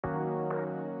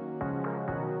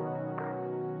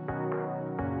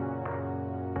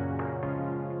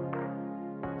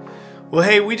Well,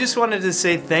 hey, we just wanted to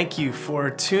say thank you for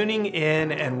tuning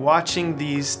in and watching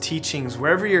these teachings.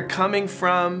 Wherever you're coming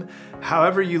from,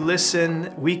 however you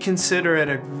listen, we consider it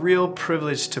a real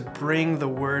privilege to bring the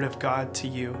Word of God to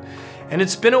you. And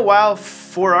it's been a while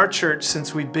for our church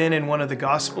since we've been in one of the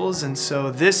Gospels. And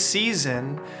so this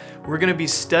season, we're going to be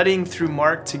studying through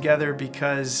Mark together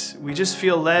because we just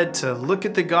feel led to look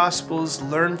at the Gospels,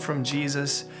 learn from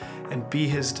Jesus, and be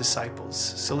His disciples.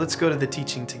 So let's go to the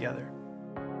teaching together.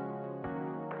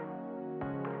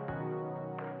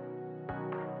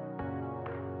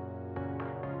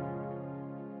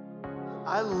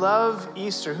 I love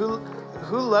Easter.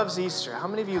 Who loves Easter? How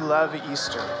many of you love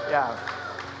Easter? Yeah.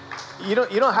 You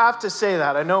don't have to say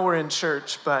that. I know we're in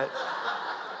church, but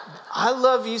I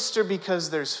love Easter because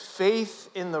there's faith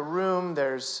in the room,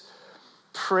 there's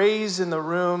praise in the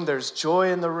room, there's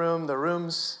joy in the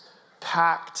room's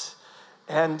packed.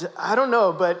 And I don't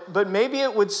know, but maybe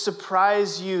it would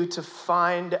surprise you to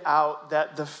find out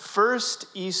that the first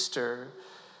Easter,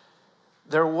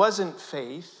 there wasn't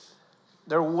faith,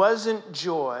 there wasn't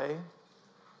joy,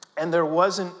 and there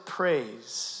wasn't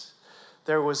praise.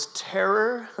 There was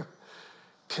terror,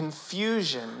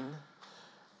 confusion,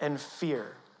 and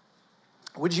fear.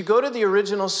 Would you go to the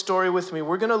original story with me?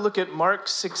 We're going to look at Mark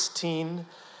 16,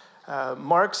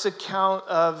 Mark's account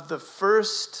of the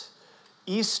first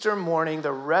Easter morning,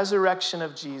 the resurrection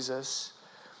of Jesus.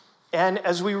 And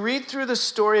as we read through the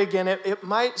story again, it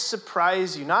might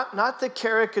surprise you, not the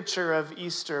caricature of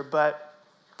Easter, but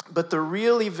the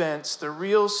real events, the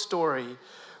real story.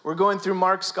 We're going through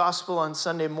Mark's gospel on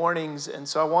Sunday mornings, and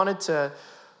so I wanted to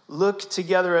look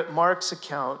together at Mark's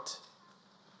account.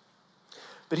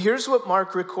 But here's what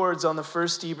Mark records on the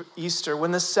first Easter.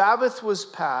 When the Sabbath was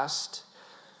passed,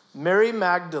 Mary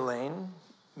Magdalene,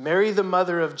 Mary the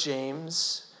mother of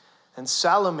James, and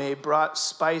Salome brought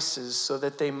spices so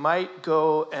that they might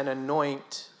go and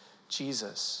anoint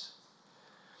Jesus.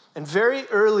 And very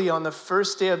early on the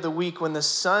first day of the week, when the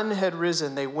sun had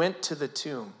risen, they went to the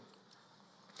tomb.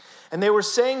 And they were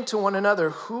saying to one another,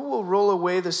 "Who will roll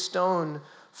away the stone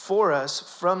for us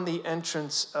from the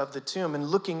entrance of the tomb?" And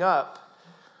looking up,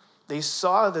 they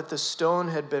saw that the stone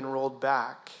had been rolled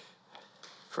back,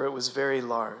 for it was very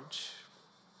large.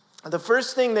 The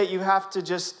first thing that you have to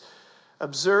just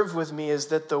observe with me is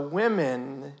that the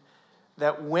women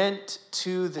that went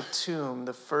to the tomb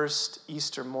the first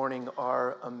Easter morning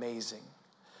are amazing.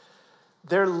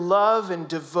 Their love and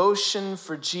devotion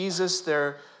for Jesus,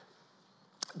 their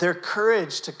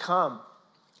courage to come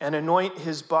and anoint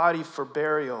his body for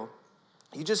burial.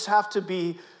 You just have to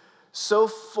be so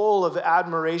full of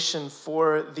admiration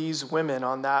for these women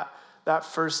on that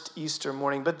first Easter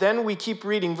morning. But then we keep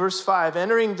reading, verse 5,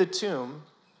 entering the tomb,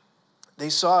 they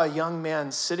saw a young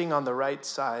man sitting on the right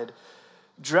side,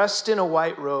 dressed in a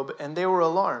white robe, and they were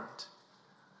alarmed.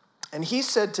 And he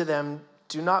said to them,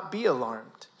 "Do not be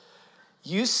alarmed.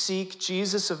 You seek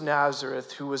Jesus of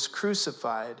Nazareth, who was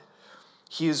crucified.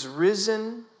 He is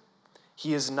risen.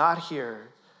 He is not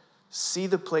here. See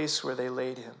the place where they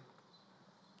laid him.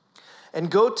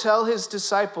 And go tell his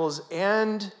disciples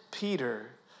and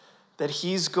Peter that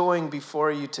he's going before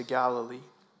you to Galilee.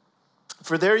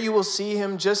 For there you will see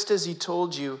him just as he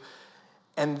told you."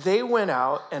 And they went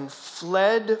out and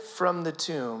fled from the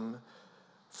tomb,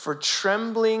 for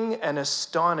trembling and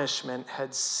astonishment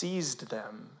had seized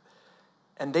them.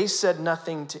 And they said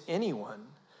nothing to anyone,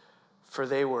 for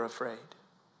they were afraid.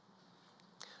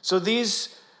 So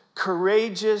these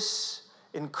courageous,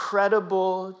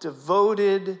 incredible,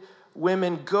 devoted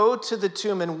women go to the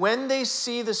tomb, and when they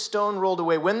see the stone rolled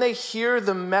away, when they hear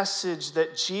the message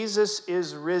that Jesus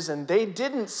is risen, they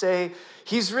didn't say,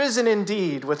 "He's risen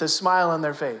indeed," with a smile on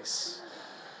their face.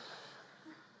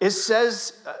 It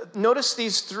says, notice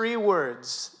these three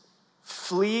words: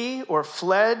 flee or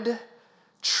fled,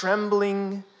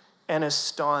 trembling, and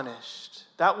astonished.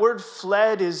 That word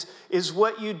fled is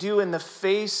what you do in the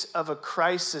face of a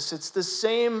crisis. It's the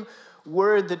same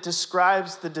word that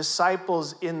describes the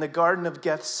disciples in the Garden of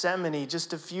Gethsemane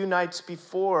just a few nights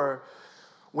before.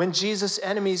 When Jesus'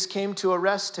 enemies came to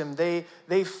arrest him,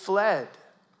 they fled.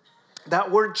 That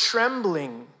word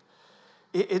trembling,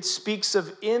 it speaks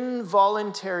of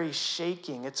involuntary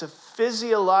shaking. It's a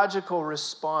physiological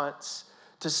response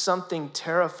to something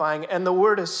terrifying. And the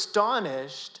word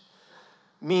astonished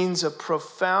means a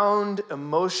profound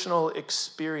emotional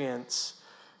experience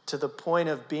to the point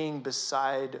of being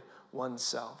beside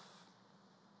oneself.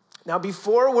 Now,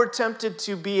 before we're tempted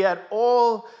to be at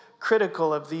all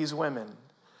critical of these women,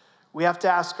 we have to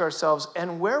ask ourselves,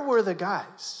 and where were the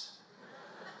guys?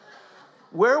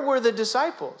 Where were the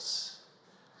disciples?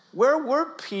 Where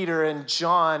were Peter and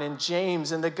John and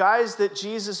James and the guys that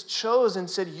Jesus chose and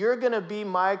said, you're going to be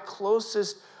my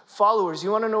closest followers?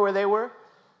 You want to know where they were?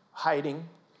 Hiding.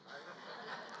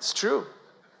 It's true.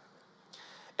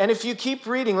 And if you keep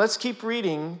reading, let's keep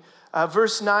reading.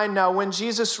 Verse 9, now when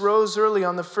Jesus rose early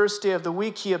on the first day of the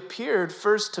week, he appeared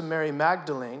first to Mary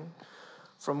Magdalene,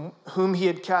 from whom he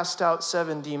had cast out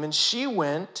 7 demons. She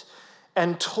went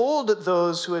and told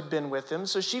those who had been with him.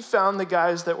 So she found the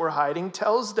guys that were hiding,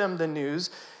 tells them the news,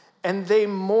 and they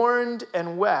mourned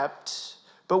and wept.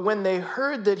 But when they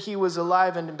heard that he was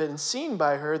alive and had been seen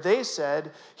by her, they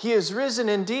said, he is risen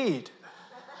indeed.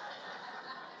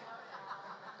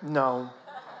 No.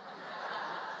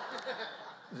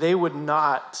 They would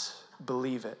not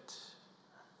believe it.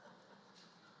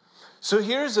 So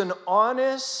here's an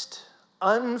honest,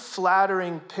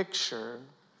 unflattering picture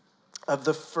of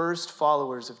the first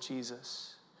followers of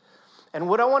Jesus. And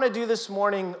what I want to do this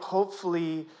morning,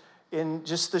 hopefully in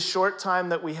just the short time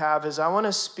that we have, is I want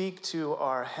to speak to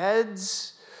our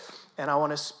heads and I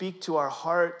want to speak to our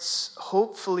hearts,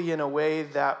 hopefully in a way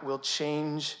that will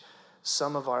change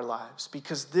some of our lives,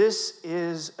 because this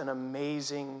is an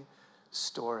amazing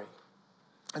story.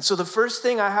 And so the first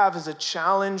thing I have is a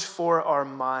challenge for our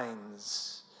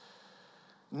minds.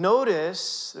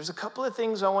 Notice, there's a couple of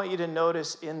things I want you to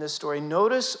notice in this story.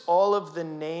 Notice all of the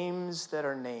names that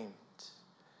are named.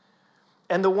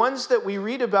 And the ones that we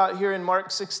read about here in Mark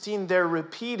 16, they're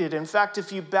repeated. In fact,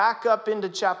 if you back up into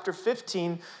chapter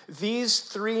 15, these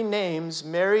 3 names,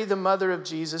 Mary, the mother of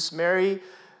Jesus, Mary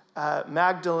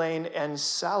Magdalene, and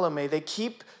Salome, they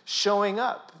keep showing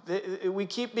up. We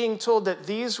keep being told that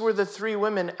these were the 3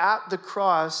 women at the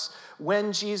cross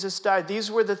when Jesus died. These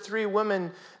were the 3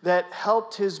 women that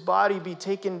helped his body be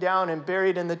taken down and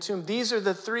buried in the tomb. These are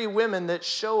the 3 women that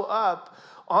show up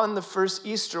on the first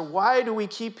Easter. Why do we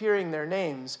keep hearing their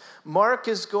names? Mark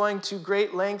is going to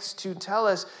great lengths to tell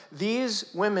us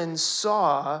these women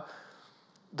saw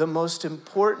the most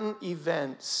important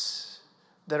events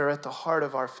that are at the heart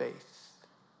of our faith.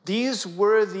 These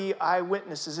were the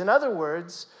eyewitnesses. In other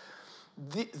words,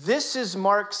 this is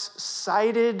Mark's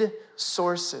cited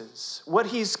sources. What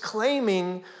he's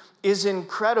claiming is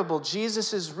incredible.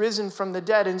 Jesus is risen from the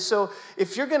dead. And so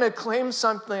if you're going to claim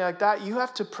something like that, you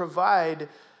have to provide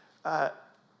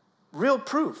real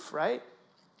proof, right?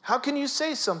 How can you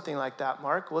say something like that,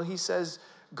 Mark? Well, he says,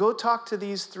 go talk to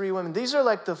these 3 women. These are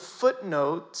like the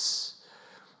footnotes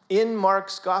in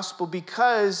Mark's gospel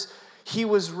because he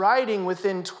was writing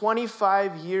within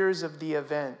 25 years of the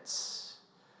events.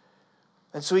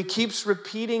 And so he keeps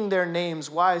repeating their names.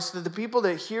 Why? So that the people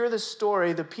that hear the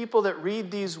story, the people that read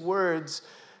these words,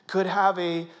 could have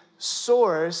a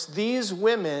source, these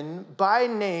women, by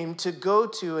name, to go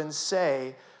to and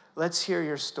say, let's hear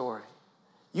your story.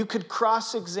 You could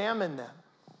cross-examine them.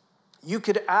 You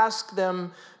could ask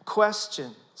them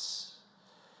questions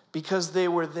because they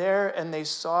were there and they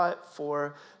saw it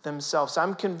for themselves.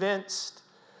 I'm convinced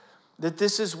that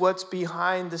this is what's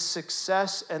behind the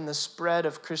success and the spread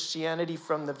of Christianity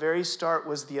from the very start,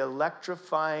 was the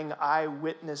electrifying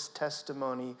eyewitness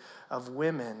testimony of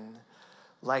women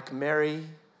like Mary,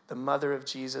 the mother of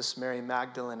Jesus, Mary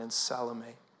Magdalene, and Salome.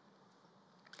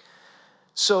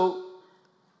 So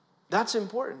that's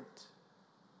important.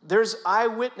 There's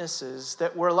eyewitnesses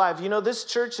that were alive. You know, this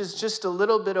church is just a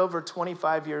little bit over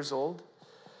 25 years old.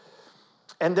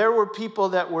 And there were people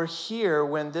that were here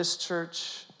when this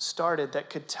church started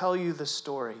that could tell you the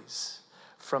stories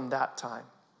from that time.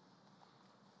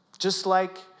 Just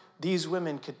like these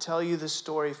women could tell you the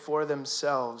story for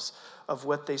themselves of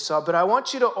what they saw. But I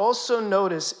want you to also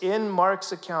notice in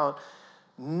Mark's account,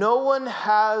 no one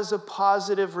has a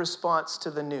positive response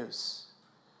to the news.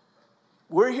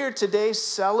 We're here today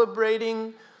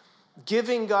celebrating,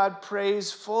 giving God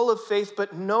praise, full of faith,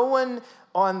 but no one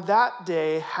on that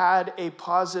day had a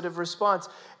positive response.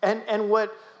 And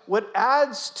what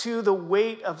adds to the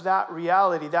weight of that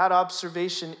reality, that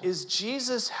observation, is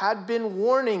Jesus had been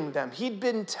warning them. He'd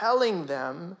been telling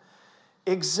them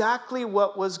exactly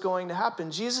what was going to happen.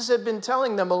 Jesus had been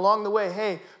telling them along the way,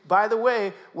 hey, by the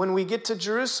way, when we get to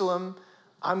Jerusalem,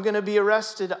 I'm going to be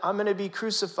arrested, I'm going to be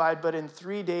crucified, but in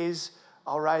 3 days,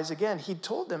 I'll rise again. He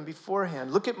told them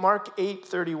beforehand. Look at Mark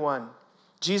 8:31.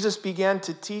 Jesus began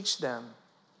to teach them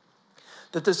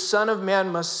that the Son of Man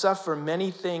must suffer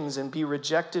many things and be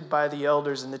rejected by the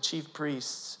elders and the chief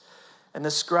priests and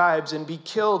the scribes and be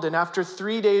killed and after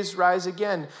 3 days rise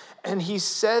again. And he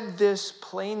said this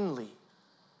plainly.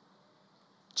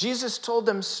 Jesus told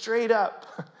them straight up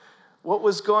what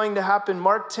was going to happen.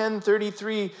 Mark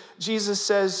 10:33, Jesus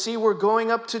says, see, we're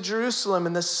going up to Jerusalem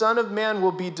and the Son of Man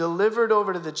will be delivered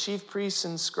over to the chief priests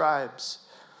and scribes.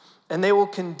 And they will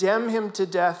condemn him to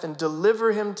death and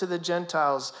deliver him to the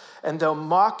Gentiles. And they'll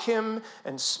mock him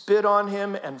and spit on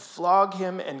him and flog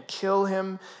him and kill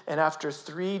him. And after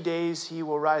 3 days he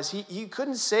will rise. He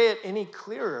couldn't say it any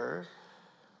clearer.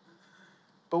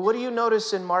 But what do you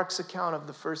notice in Mark's account of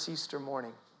the first Easter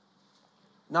morning?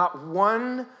 Not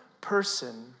one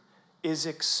person is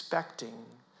expecting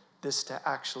this to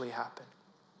actually happen.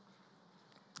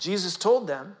 Jesus told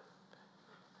them.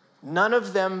 None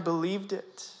of them believed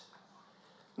it.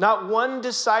 Not one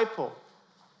disciple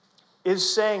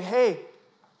is saying, hey,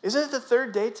 isn't it the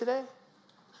third day today?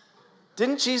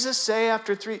 Didn't Jesus say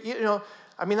after 3,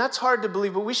 that's hard to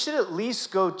believe, but we should at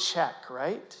least go check,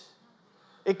 right?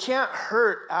 It can't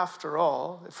hurt after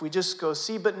all if we just go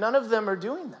see, but none of them are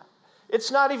doing that. It's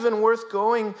not even worth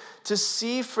going to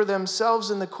see for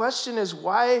themselves. And the question is,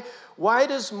 why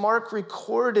does Mark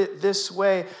record it this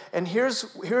way? And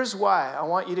here's why. I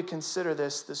want you to consider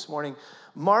this morning.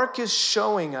 Mark is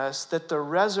showing us that the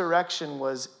resurrection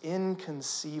was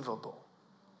inconceivable.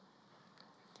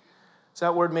 Does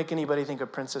that word make anybody think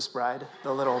of Princess Bride?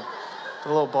 The little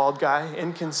bald guy?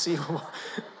 Inconceivable.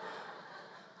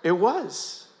 It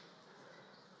was.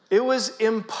 It was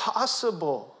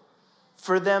impossible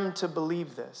for them to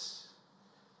believe this.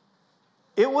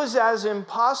 It was as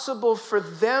impossible for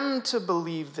them to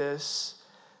believe this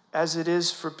as it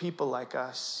is for people like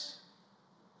us.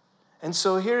 And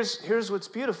so here's what's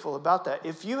beautiful about that.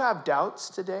 If you have doubts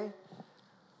today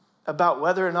about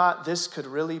whether or not this could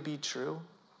really be true,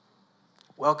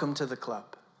 welcome to the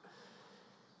club.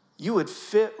 You would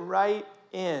fit right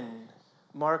in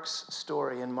Mark's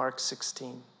story in Mark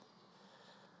 16.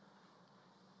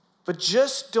 But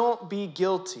just don't be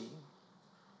guilty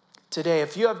today.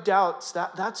 If you have doubts,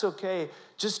 that's okay.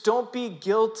 Just don't be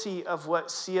guilty of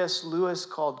what C.S. Lewis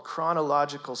called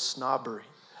chronological snobbery.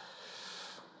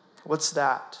 What's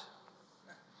that?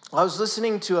 I was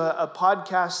listening to a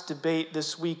podcast debate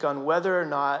this week on whether or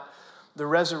not the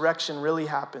resurrection really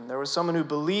happened. There was someone who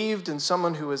believed and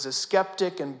someone who was a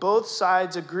skeptic, and both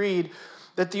sides agreed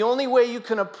that the only way you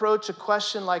can approach a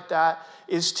question like that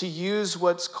is to use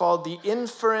what's called the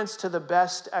inference to the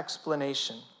best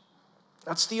explanation.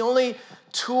 That's the only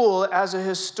tool as a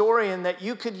historian that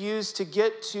you could use to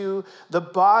get to the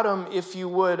bottom, if you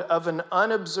would, of an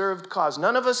unobserved cause.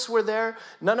 None of us were there.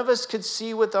 None of us could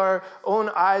see with our own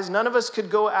eyes. None of us could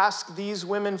go ask these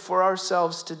women for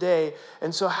ourselves today.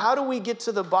 And so how do we get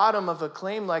to the bottom of a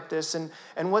claim like this? And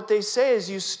what they say is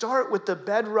you start with the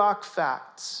bedrock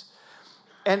facts.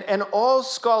 And all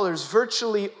scholars,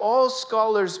 virtually all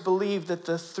scholars, believe that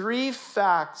the 3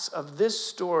 facts of this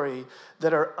story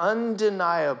that are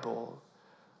undeniable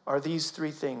are these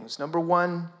 3 things. Number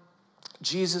 1,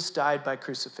 Jesus died by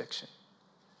crucifixion.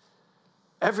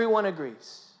 Everyone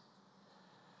agrees.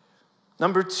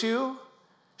 Number 2,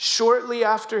 shortly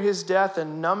after his death, a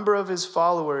number of his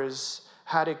followers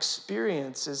had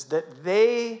experiences that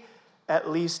they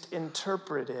at least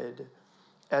interpreted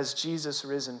as Jesus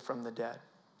risen from the dead.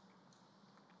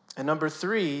 And number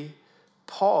 3,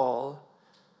 Paul,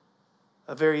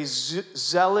 a very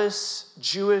zealous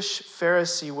Jewish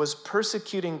Pharisee, was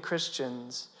persecuting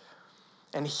Christians,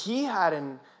 and he had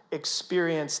an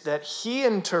experience that he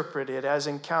interpreted as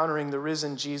encountering the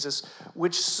risen Jesus,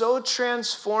 which so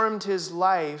transformed his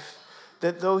life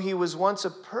that though he was once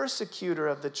a persecutor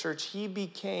of the church, he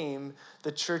became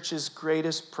the church's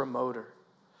greatest promoter.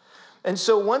 And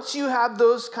so once you have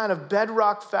those kind of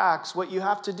bedrock facts, what you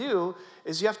have to do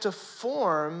is you have to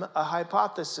form a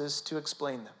hypothesis to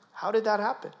explain them. How did that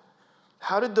happen?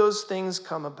 How did those things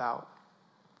come about?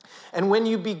 And when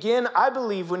you begin, I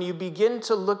believe, when you begin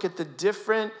to look at the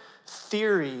different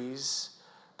theories,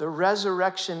 the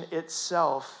resurrection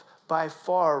itself by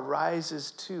far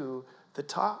rises to the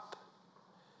top.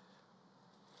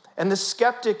 And the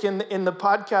skeptic in the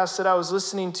podcast that I was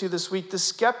listening to this week, the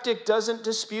skeptic doesn't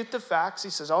dispute the facts.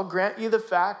 He says, I'll grant you the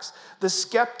facts. The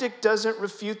skeptic doesn't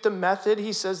refute the method.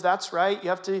 He says, that's right. You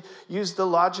have to use the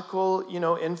logical,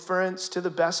 inference to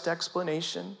the best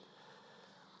explanation.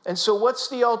 And so what's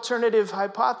the alternative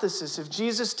hypothesis? If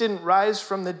Jesus didn't rise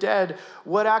from the dead,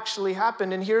 what actually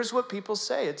happened? And here's what people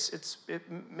say.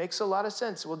 It makes a lot of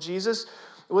sense. Well, Jesus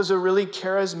was a really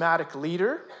charismatic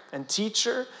leader and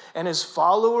teacher, and his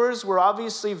followers were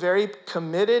obviously very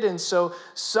committed, and so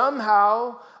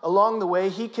somehow along the way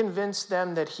he convinced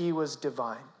them that he was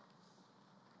divine.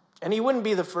 And he wouldn't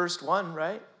be the first one,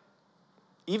 right?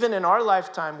 Even in our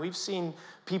lifetime, we've seen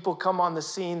people come on the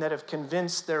scene that have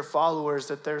convinced their followers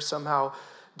that they're somehow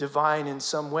divine in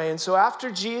some way. And so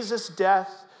after Jesus'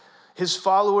 death, his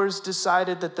followers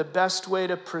decided that the best way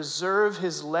to preserve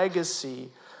his legacy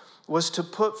was to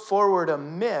put forward a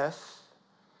myth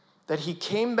that he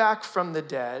came back from the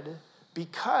dead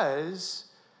because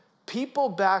people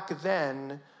back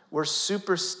then were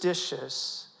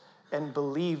superstitious and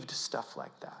believed stuff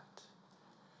like that.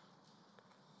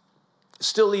 It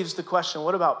still leaves the question,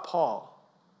 what about Paul?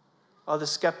 Oh, the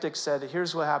skeptics said,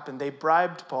 here's what happened. They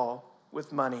bribed Paul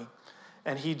with money,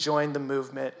 and he joined the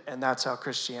movement, and that's how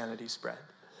Christianity spread.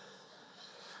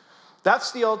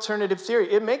 That's the alternative theory.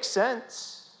 It makes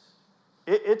sense.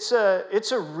 It's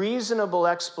a reasonable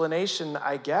explanation,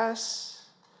 I guess.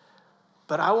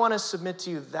 But I want to submit to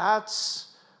you,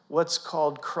 that's what's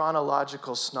called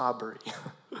chronological snobbery.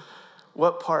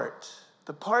 What part?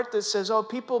 The part that says, oh,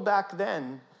 people back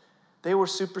then, they were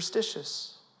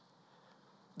superstitious.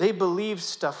 They believed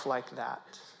stuff like that.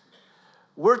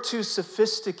 We're too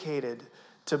sophisticated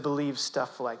to believe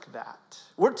stuff like that.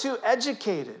 We're too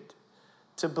educated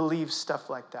to believe stuff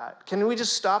like that. Can we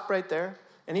just stop right there?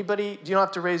 Anybody, you don't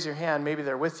have to raise your hand, maybe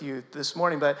they're with you this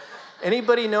morning, but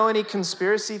anybody know any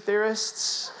conspiracy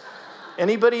theorists?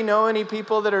 Anybody know any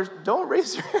people that are, don't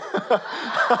raise your hand.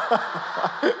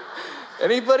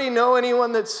 Anybody know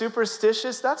anyone that's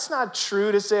superstitious? That's not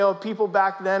true to say, oh, people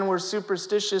back then were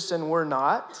superstitious and we're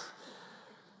not.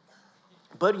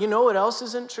 But you know what else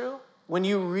isn't true? When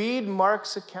you read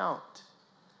Mark's account,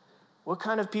 what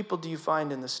kind of people do you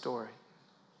find in the story?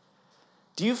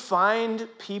 Do you find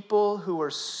people who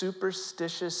are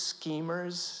superstitious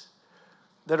schemers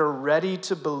that are ready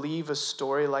to believe a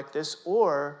story like this?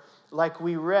 Or, like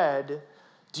we read,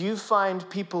 do you find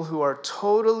people who are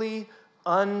totally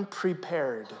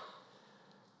unprepared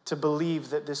to believe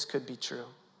that this could be true?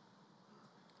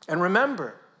 And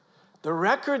remember, the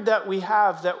record that we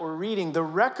have that we're reading, the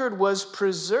record was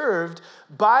preserved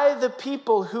by the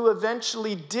people who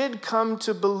eventually did come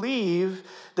to believe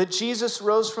that Jesus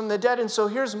rose from the dead. And so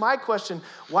here's my question.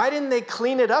 Why didn't they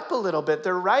clean it up a little bit?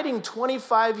 They're writing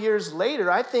 25 years later.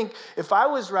 I think if I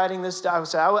was writing this, I would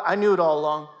say, I knew it all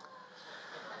along.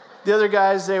 The other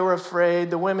guys, they were afraid.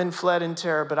 The women fled in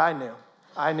terror, but I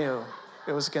knew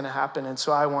it was going to happen, and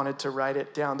so I wanted to write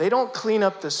it down. They don't clean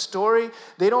up the story.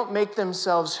 They don't make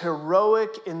themselves heroic,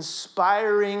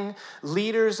 inspiring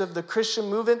leaders of the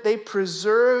Christian movement. They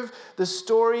preserve the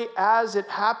story as it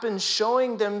happened,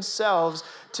 showing themselves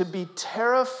to be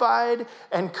terrified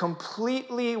and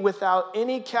completely without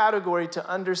any category to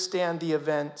understand the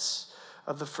events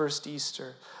of the first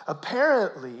Easter.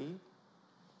 Apparently,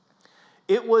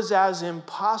 it was as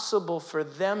impossible for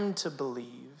them to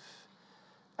believe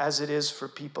as it is for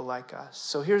people like us.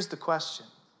 So here's the question.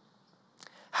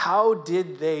 How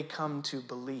did they come to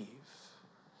believe?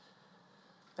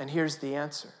 And here's the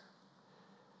answer.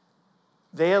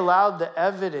 They allowed the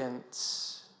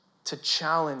evidence to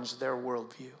challenge their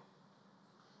worldview.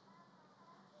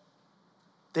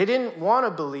 They didn't want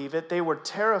to believe it. They were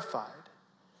terrified.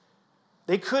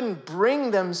 They couldn't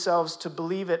bring themselves to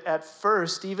believe it at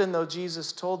first, even though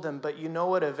Jesus told them. But you know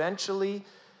what? Eventually,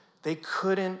 they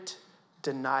couldn't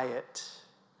deny it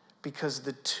because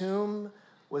the tomb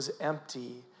was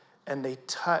empty and they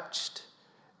touched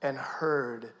and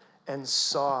heard and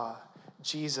saw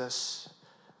Jesus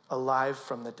alive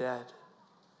from the dead.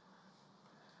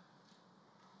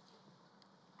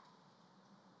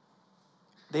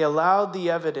 They allowed the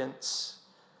evidence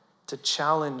to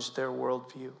challenge their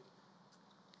worldview.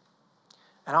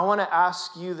 And I want to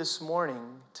ask you this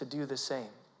morning to do the same.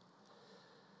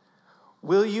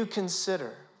 Will you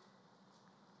consider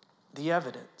the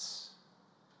evidence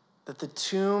that the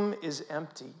tomb is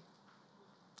empty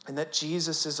and that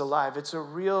Jesus is alive? It's a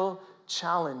real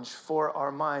challenge for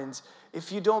our minds.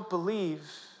 If you don't believe,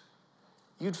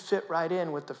 you'd fit right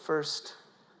in with the first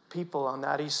people on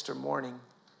that Easter morning.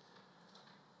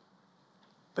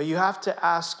 But you have to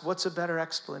ask, what's a better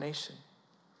explanation?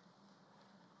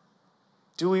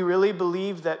 Do we really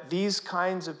believe that these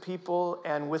kinds of people,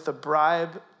 and with a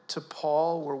bribe to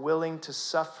Paul, were willing to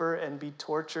suffer and be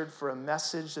tortured for a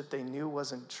message that they knew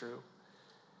wasn't true?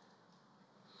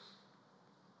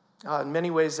 In many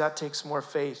ways, that takes more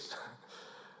faith,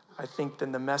 I think,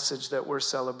 than the message that we're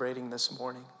celebrating this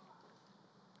morning.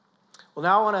 Well,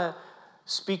 now I want to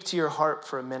speak to your heart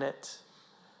for a minute,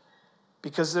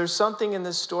 because there's something in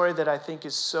this story that I think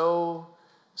is so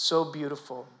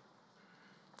beautiful.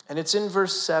 And it's in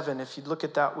verse 7, if you'd look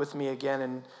at that with me again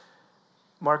in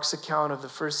Mark's account of the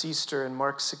first Easter in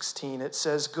Mark 16. It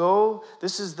says, go,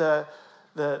 this is the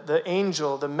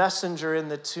angel, the messenger in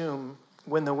the tomb,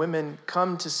 when the women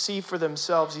come to see for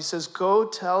themselves. He says, go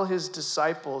tell his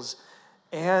disciples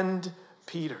and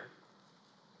Peter.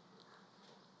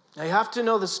 Now you have to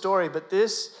know the story, but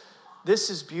this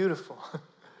is beautiful.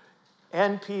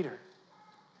 And Peter.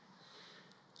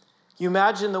 You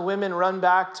imagine the women run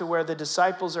back to where the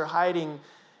disciples are hiding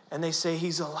and they say,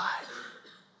 he's alive.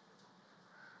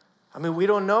 I mean, we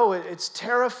don't know. It's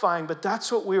terrifying, but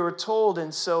that's what we were told.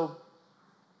 And so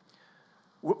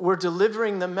we're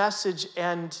delivering the message.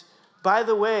 And by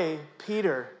the way,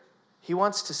 Peter, he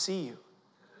wants to see you.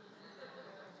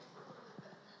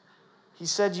 He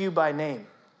said you by name.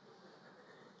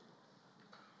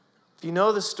 If you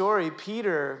know the story,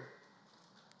 Peter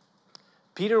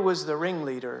was the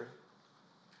ringleader.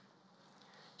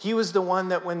 He was the one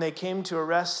that when they came to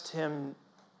arrest him,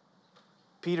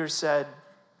 Peter said,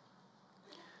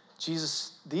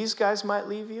 Jesus, these guys might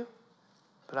leave you,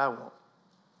 but I won't.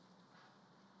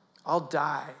 I'll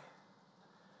die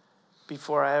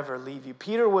before I ever leave you.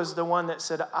 Peter was the one that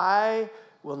said, I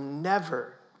will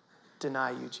never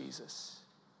deny you, Jesus.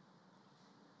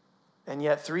 And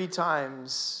yet 3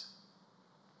 times,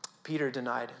 Peter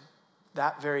denied him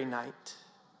that very night.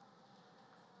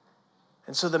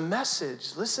 And so the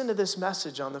message, listen to this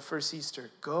message on the first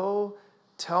Easter. Go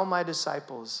tell my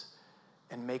disciples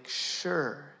and make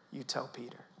sure you tell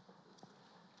Peter.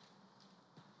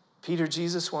 Peter,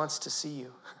 Jesus wants to see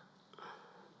you.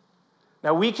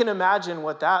 Now we can imagine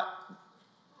what that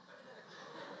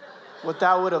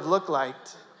would have looked like.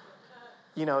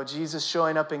 You know, Jesus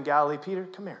showing up in Galilee. Peter,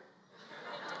 come here.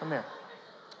 Come here.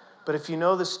 But if you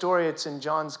know the story, it's in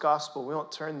John's gospel. We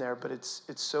won't turn there, but it's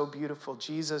so beautiful.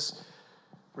 Jesus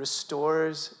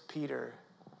restores Peter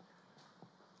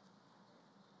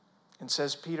and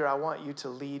says, Peter, I want you to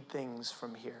lead things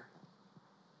from here.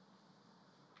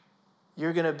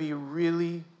 You're going to be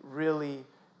really, really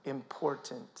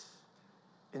important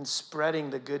in spreading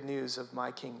the good news of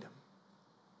my kingdom.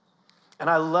 And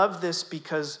I love this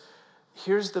because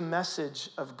here's the message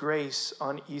of grace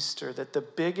on Easter, that the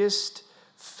biggest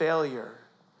failure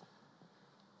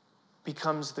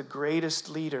becomes the greatest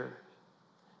leader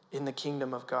in the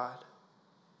kingdom of God.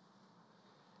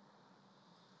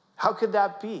 How could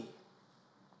that be?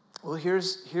 Well,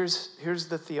 here's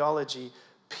the theology.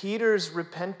 Peter's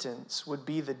repentance would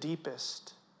be the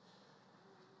deepest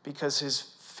because his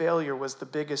failure was the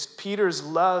biggest. Peter's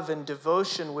love and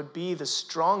devotion would be the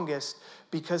strongest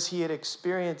because he had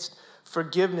experienced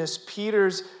forgiveness.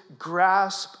 Peter's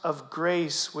grasp of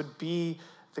grace would be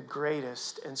the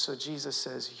greatest. And so Jesus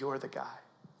says, you're the guy.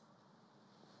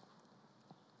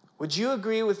 Would you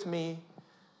agree with me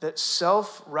that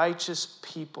self-righteous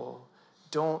people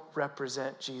don't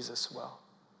represent Jesus well?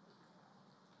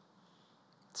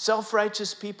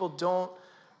 Self-righteous people don't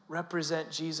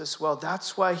represent Jesus well.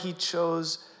 That's why he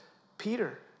chose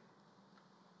Peter.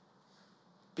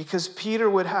 Because Peter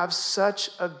would have such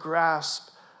a grasp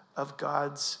of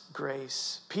God's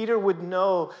grace. Peter would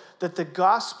know that the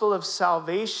gospel of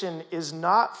salvation is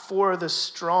not for the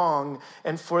strong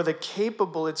and for the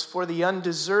capable. It's for the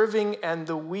undeserving and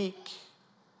the weak.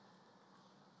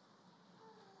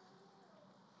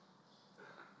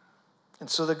 And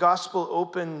so the gospel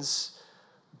opens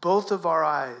both of our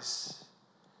eyes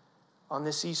on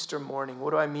this Easter morning.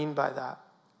 What do I mean by that?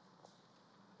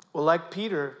 Well, like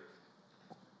Peter,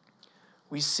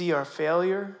 we see our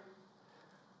failure,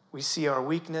 we see our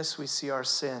weakness, we see our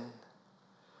sin.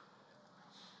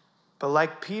 But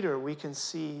like Peter, we can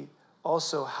see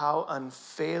also how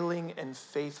unfailing and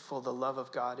faithful the love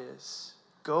of God is.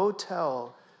 Go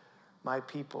tell my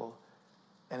people,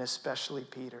 and especially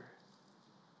Peter.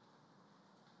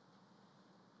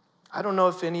 I don't know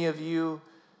if any of you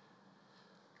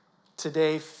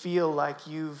today feel like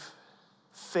you've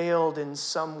failed in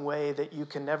some way that you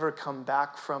can never come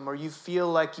back from, or you feel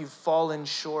like you've fallen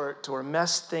short or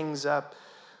messed things up.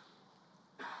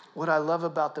 What I love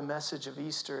about the message of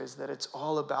Easter is that it's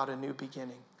all about a new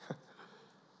beginning.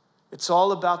 It's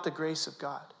all about the grace of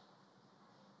God.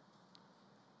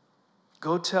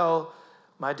 Go tell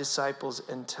my disciples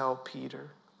and tell Peter.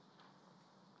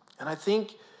 And I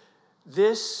think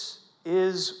this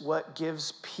is what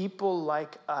gives people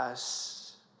like us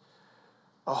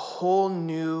a whole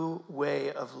new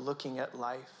way of looking at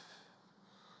life.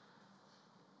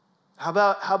 How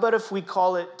about if we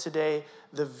call it today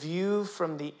the view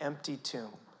from the empty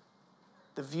tomb?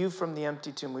 The view from the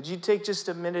empty tomb. Would you take just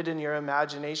a minute in your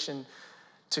imagination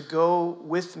to go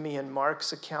with me in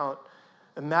Mark's account?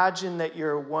 Imagine that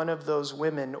you're one of those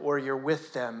women, or you're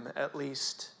with them at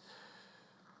least,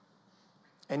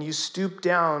 and you stoop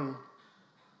down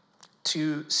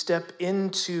to step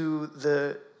into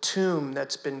the tomb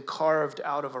that's been carved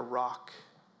out of a rock.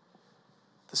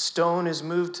 The stone is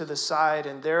moved to the side,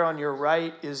 and there on your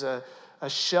right is a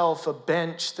shelf, a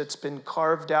bench that's been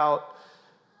carved out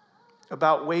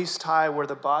about waist high where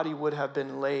the body would have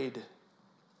been laid.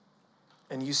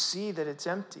 And you see that it's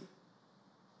empty.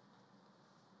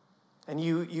 And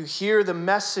you hear the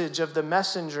message of the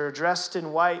messenger dressed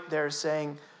in white there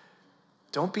saying,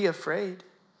 don't be afraid.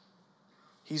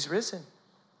 He's risen.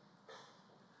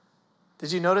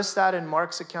 Did you notice that in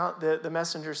Mark's account? The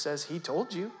messenger says, he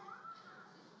told you.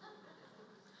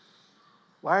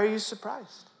 Why are you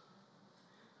surprised?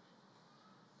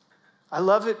 I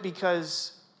love it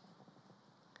because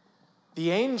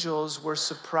the angels were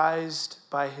surprised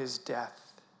by his death.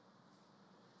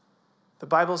 The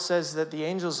Bible says that the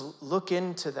angels look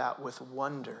into that with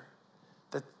wonder,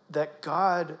 that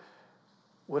God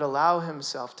would allow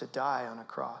himself to die on a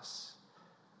cross.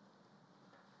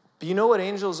 But you know what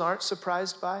angels aren't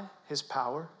surprised by? His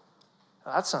power.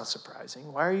 Now, that's not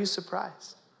surprising. Why are you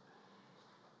surprised?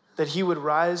 That he would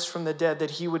rise from the dead,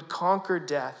 that he would conquer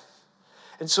death.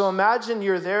 And so imagine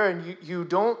you're there and you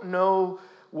don't know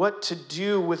what to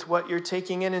do with what you're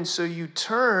taking in. And so you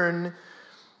turn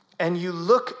and you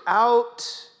look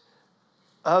out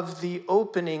of the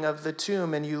opening of the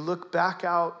tomb and you look back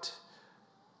out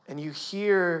and you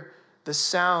hear the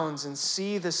sounds and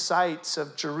see the sights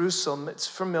of Jerusalem. It's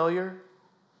familiar.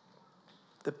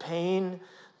 The pain,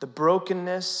 the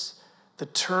brokenness, the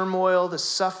turmoil, the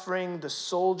suffering, the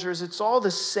soldiers. It's all the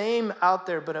same out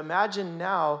there. But imagine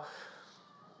now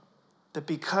that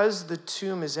because the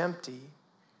tomb is empty,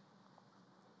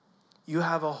 you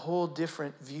have a whole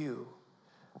different view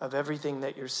of everything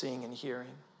that you're seeing and hearing.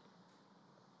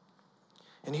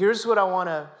 And here's what I want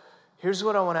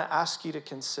to ask you to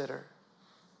consider.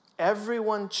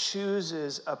 Everyone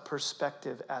chooses a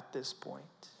perspective at this point.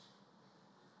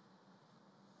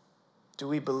 Do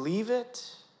we believe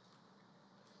it?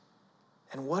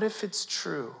 And what if it's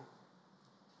true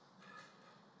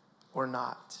or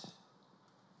not?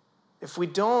 If we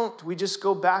don't, we just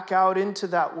go back out into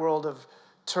that world of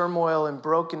turmoil and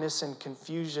brokenness and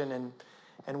confusion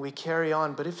and we carry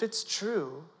on. But if it's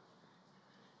true,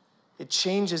 it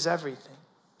changes everything.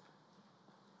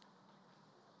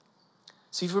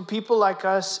 See, for people like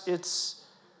us, it's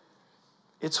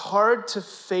hard to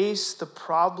face the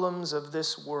problems of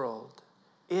this world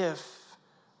if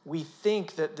we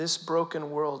think that this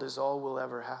broken world is all we'll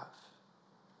ever have.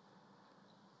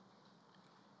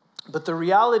 But the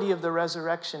reality of the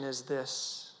resurrection is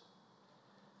this: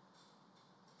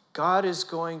 God is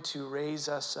going to raise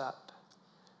us up,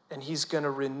 and he's going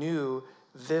to renew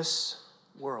this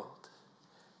world.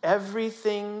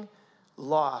 Everything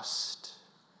lost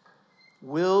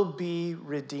will be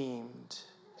redeemed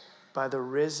by the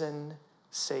risen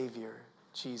Savior,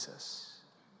 Jesus.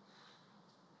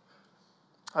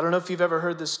 I don't know if you've ever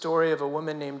heard the story of a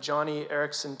woman named Joni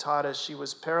Eareckson Tada. She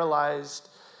was paralyzed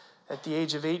at the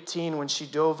age of 18 when she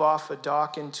dove off a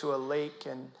dock into a lake,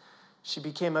 and she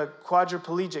became a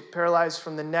quadriplegic, paralyzed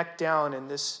from the neck down.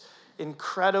 And this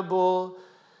incredible,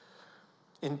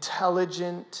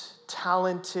 intelligent,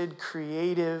 talented,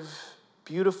 creative,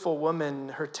 beautiful woman,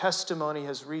 her testimony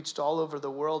has reached all over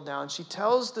the world now. And she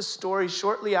tells the story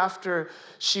shortly after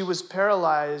she was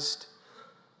paralyzed,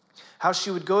 how she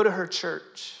would go to her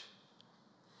church.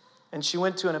 And she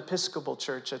went to an Episcopal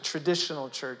church, a traditional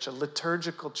church, a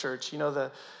liturgical church, you know,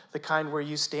 the kind where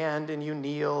you stand and you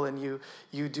kneel and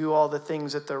you do all the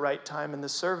things at the right time in the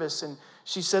service. And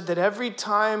she said that every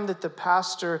time that the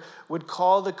pastor would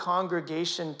call the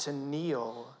congregation to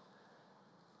kneel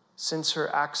since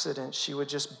her accident, she would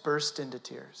just burst into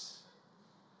tears.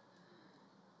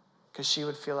 Because she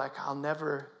would feel like, I'll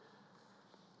never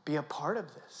be a part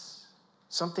of this.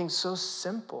 Something so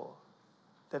simple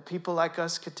that people like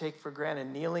us could take for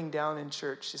granted, kneeling down in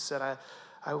church. She said,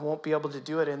 I won't be able to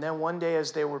do it. And then one day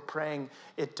as they were praying,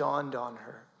 it dawned on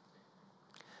her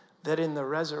that in the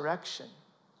resurrection,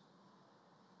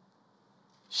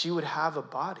 she would have a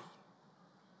body.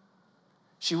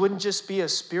 She wouldn't just be a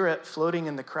spirit floating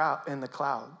in the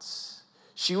clouds.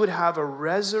 She would have a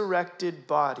resurrected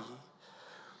body.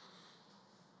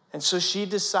 And so she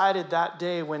decided that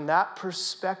day, when that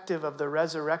perspective of the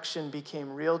resurrection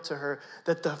became real to her,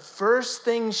 that the first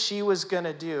thing she was going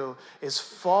to do is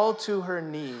fall to her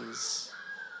knees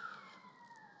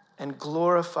and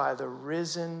glorify the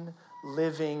risen,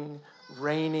 living,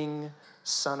 reigning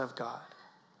Son of God.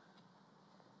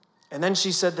 And then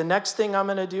she said, the next thing I'm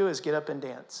going to do is get up and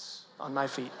dance on my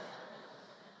feet.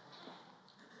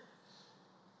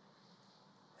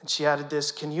 And she added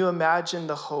this: can you imagine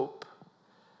the hope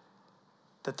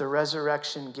that the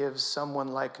resurrection gives someone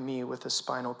like me with a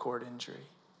spinal cord injury?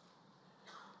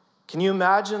 Can you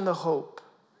imagine the hope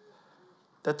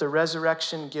that the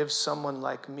resurrection gives someone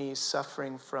like me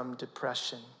suffering from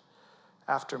depression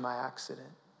after my accident?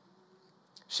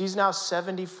 She's now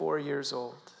 74 years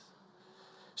old.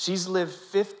 She's lived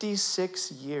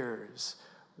 56 years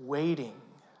waiting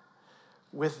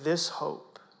with this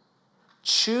hope,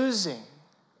 choosing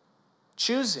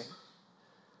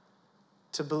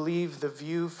to believe the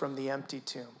view from the empty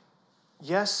tomb.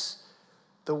 Yes,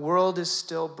 the world is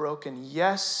still broken.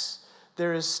 Yes,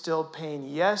 there is still pain.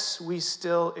 Yes, we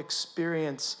still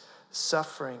experience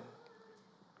suffering.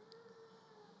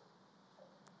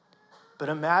 But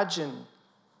imagine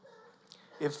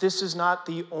if this is not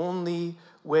the only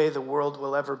way the world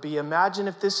will ever be. Imagine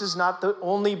if this is not the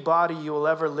only body you will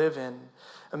ever live in.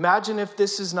 Imagine if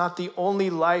this is not the only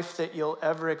life that you'll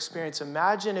ever experience.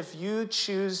 Imagine if you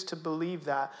choose to believe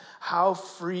that, how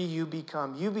free you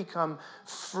become. You become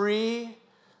free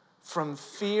from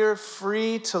fear,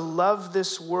 free to love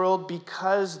this world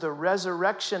because the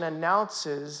resurrection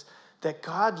announces that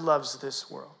God loves this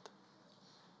world.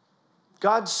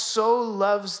 God so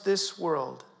loves this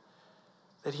world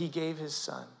that he gave his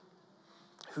son,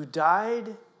 who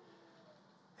died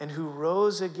and who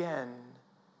rose again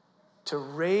to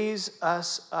raise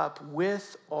us up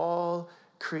with all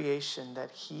creation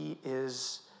that he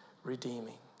is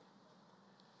redeeming.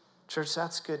 Church,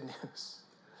 that's good news.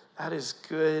 That is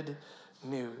good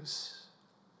news.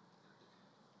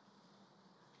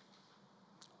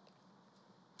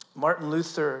 Martin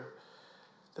Luther,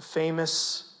 the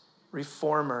famous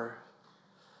reformer,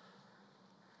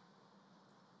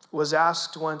 was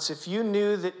asked once, if you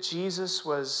knew that Jesus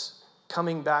was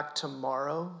coming back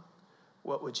tomorrow,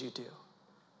 what would you do?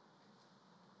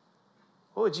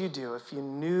 What would you do if you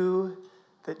knew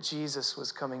that Jesus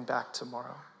was coming back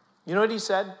tomorrow? You know what he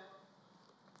said?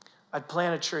 I'd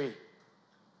plant a tree.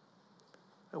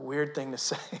 A weird thing to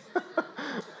say.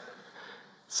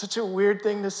 Such a weird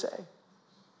thing to say.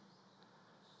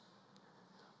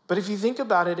 But if you think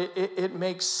about it, it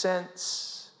makes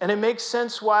sense. And it makes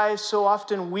sense why so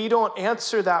often we don't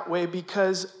answer that way,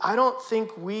 because I don't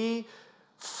think we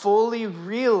fully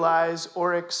realize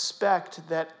or expect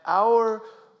that our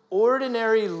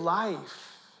ordinary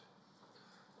life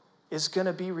is going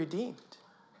to be redeemed.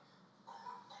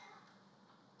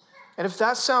 And if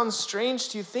that sounds strange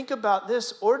to you, think about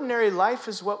this. Ordinary life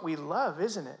is what we love,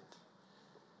 isn't it?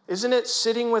 Isn't it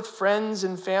sitting with friends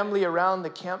and family around the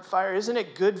campfire? Isn't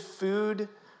it good food?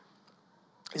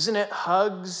 Isn't it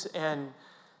hugs and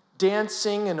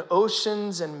dancing and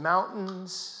oceans and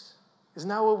mountains? Isn't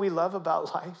that what we love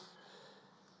about life?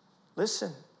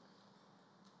 Listen,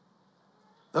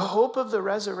 the hope of the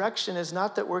resurrection is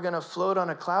not that we're going to float on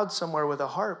a cloud somewhere with a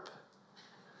harp.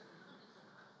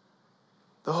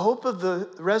 The hope of the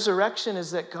resurrection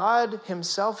is that God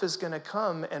himself is going to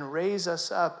come and raise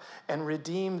us up and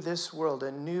redeem this world,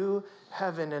 a new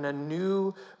heaven and a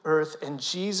new earth, and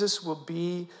Jesus will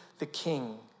be the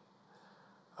king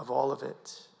of all of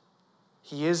it.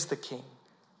 He is the king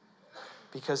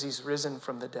because he's risen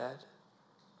from the dead,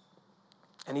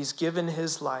 and he's given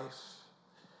his life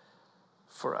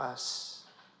for us.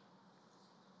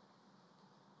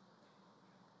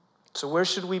 So where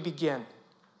should we begin?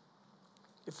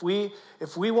 If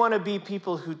we want to be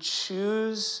people who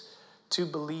choose to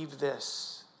believe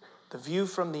this, the view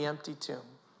from the empty tomb,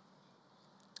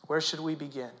 where should we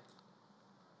begin?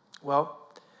 Well,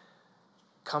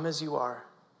 come as you are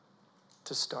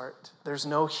to start. There's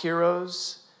no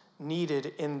heroes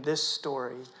needed in this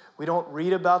story. We don't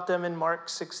read about them in Mark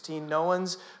 16. No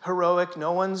one's heroic.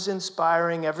 No one's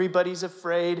inspiring. Everybody's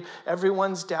afraid.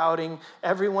 Everyone's doubting.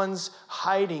 Everyone's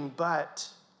hiding. But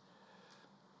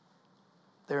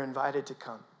they're invited to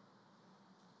come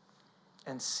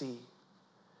and see.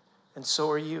 And so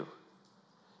are you.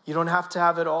 You don't have to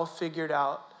have it all figured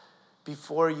out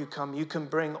before you come. You can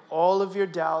bring all of your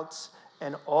doubts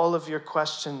and all of your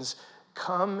questions.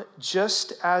 Come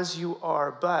just as you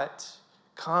are, but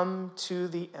come to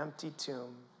the empty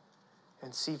tomb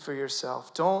and see for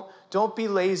yourself. Don't be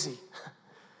lazy.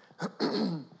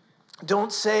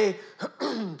 Don't say,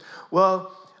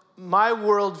 well, my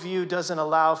worldview doesn't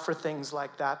allow for things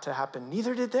like that to happen.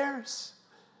 Neither did theirs.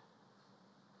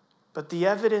 But the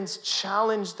evidence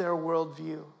challenged their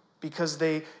worldview because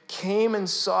they came and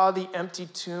saw the empty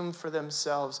tomb for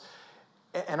themselves.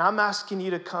 And I'm asking you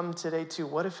to come today too.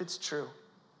 What if it's true?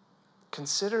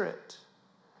 Consider it.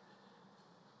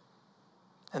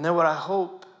 And then what I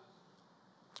hope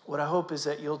is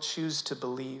that you'll choose to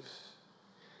believe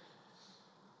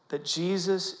that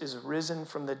Jesus is risen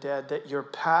from the dead, that your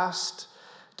past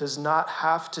does not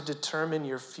have to determine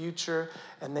your future,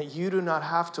 and that you do not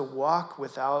have to walk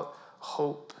without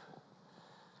hope,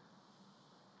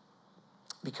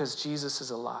 because Jesus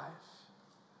is alive.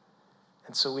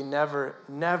 And so we never,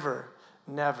 never,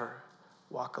 never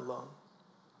walk alone.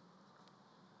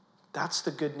 That's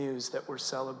the good news that we're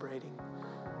celebrating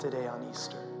today on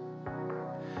Easter.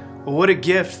 Well, what a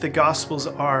gift the Gospels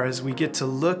are as we get to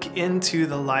look into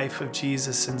the life of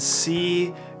Jesus and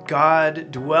see God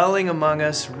dwelling among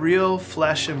us, real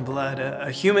flesh and blood,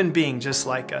 a human being just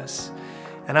like us.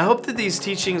 And I hope that these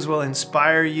teachings will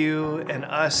inspire you and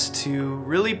us to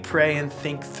really pray and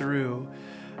think through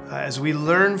as we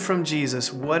learn from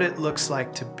Jesus what it looks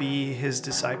like to be his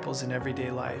disciples in everyday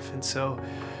life. And so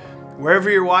wherever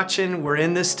you're watching, we're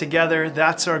in this together.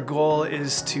 That's our goal,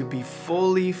 is to be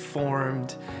fully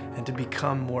formed and to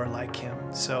become more like him.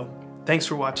 So thanks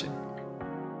for watching.